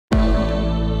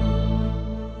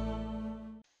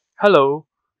Hello,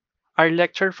 our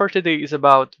lecture for today is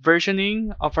about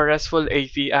versioning of a RESTful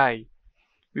API.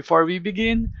 Before we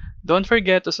begin, don't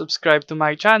forget to subscribe to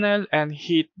my channel and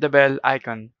hit the bell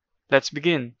icon. Let's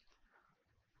begin.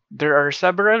 There are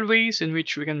several ways in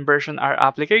which we can version our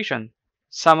application.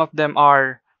 Some of them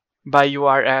are by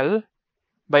URL,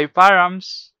 by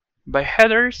params, by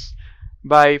headers,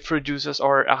 by produces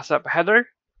or accept header.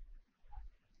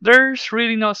 There's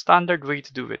really no standard way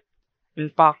to do it. In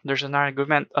fact, there's an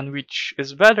argument on which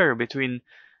is better between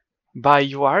by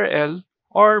URL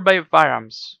or by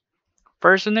params.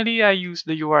 Personally, I use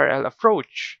the URL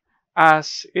approach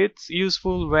as it's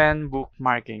useful when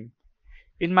bookmarking.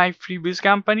 In my previous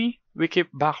company, we keep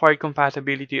backward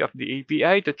compatibility of the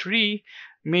API to 3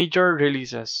 major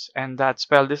releases, and that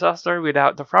spelled disaster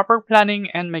without the proper planning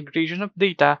and migration of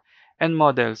data and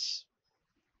models.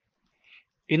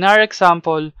 In our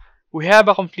example, we have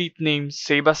a complete name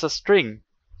save as a string.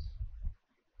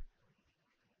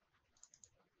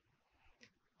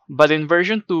 But in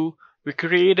version 2, we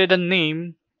created a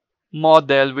name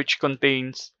model which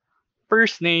contains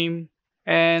first name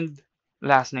and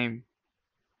last name.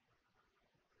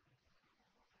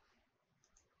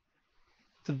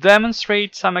 To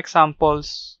demonstrate some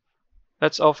examples,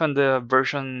 let's open the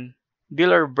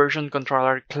dealer version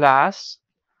controller class,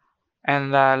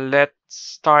 and let's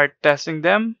start testing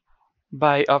them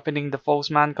by opening the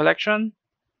Postman collection.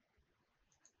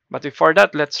 But before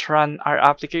that, let's run our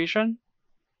application.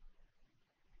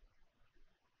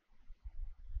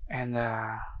 And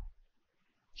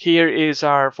here is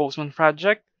our Postman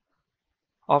project.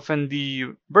 Open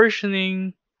the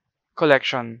versioning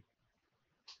collection.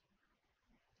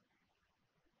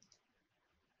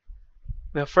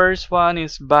 The first one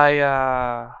is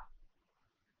by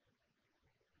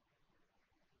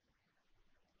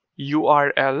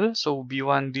URL, so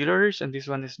B1 dealers, and this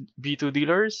one is B2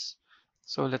 dealers.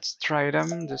 So let's try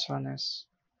them. This one is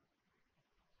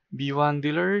B1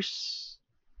 dealers.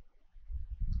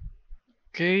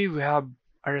 Okay, we have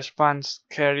a response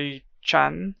Kerry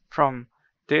Chan from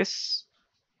this,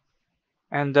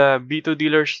 and the B2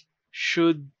 dealers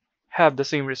should have the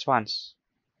same response.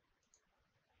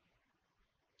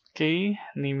 Okay,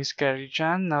 name is Kerry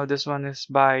Chan. Now this one is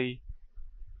by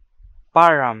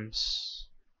params.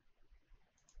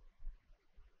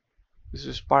 This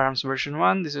is params version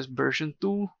 1, this is version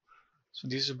 2. So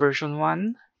this is version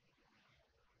 1,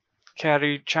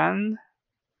 Kerry Chan,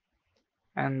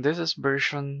 and this is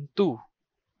version 2.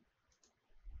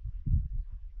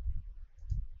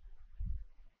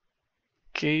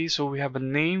 Okay, so we have a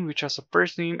name which has a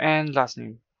first name and last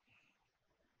name.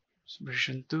 So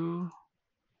version 2.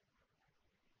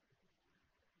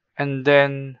 And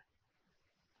then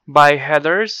by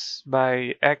headers,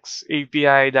 by x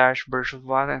API dash version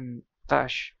 1 and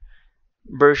dash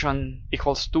version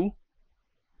equals 2.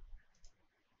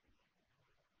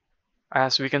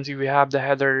 As we can see, we have the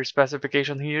header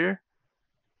specification here.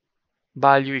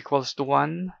 Value equals to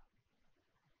 1.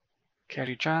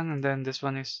 Kerry Chan, and then this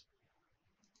one is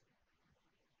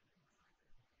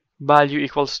value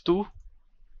equals 2.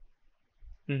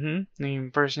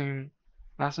 Name, first name,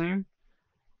 last name.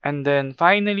 And then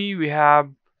finally, we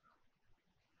have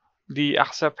the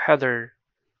accept header.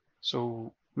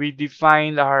 So we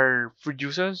defined our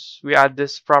produces. We add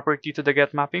this property to the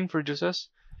get mapping produces,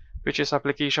 which is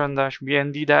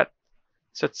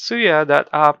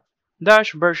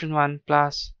application-bnd.czetsuya.app-version1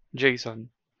 plus JSON.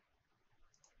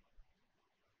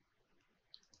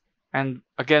 And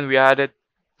again, we add it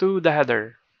to the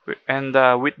header. And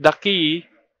with the key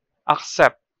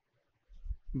accept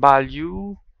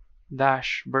value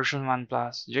dash version 1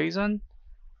 plus JSON.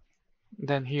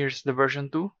 Then here's the version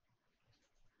 2.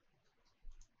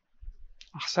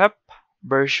 Accept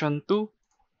version 2.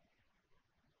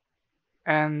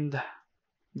 And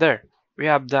there we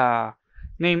have the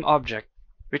name object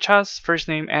which has first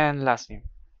name and last name.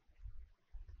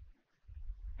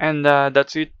 And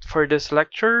that's it for this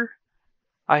lecture.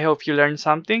 I hope you learned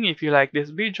something. If you like this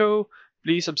video,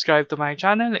 please subscribe to my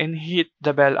channel and hit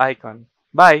the bell icon.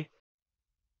 Bye!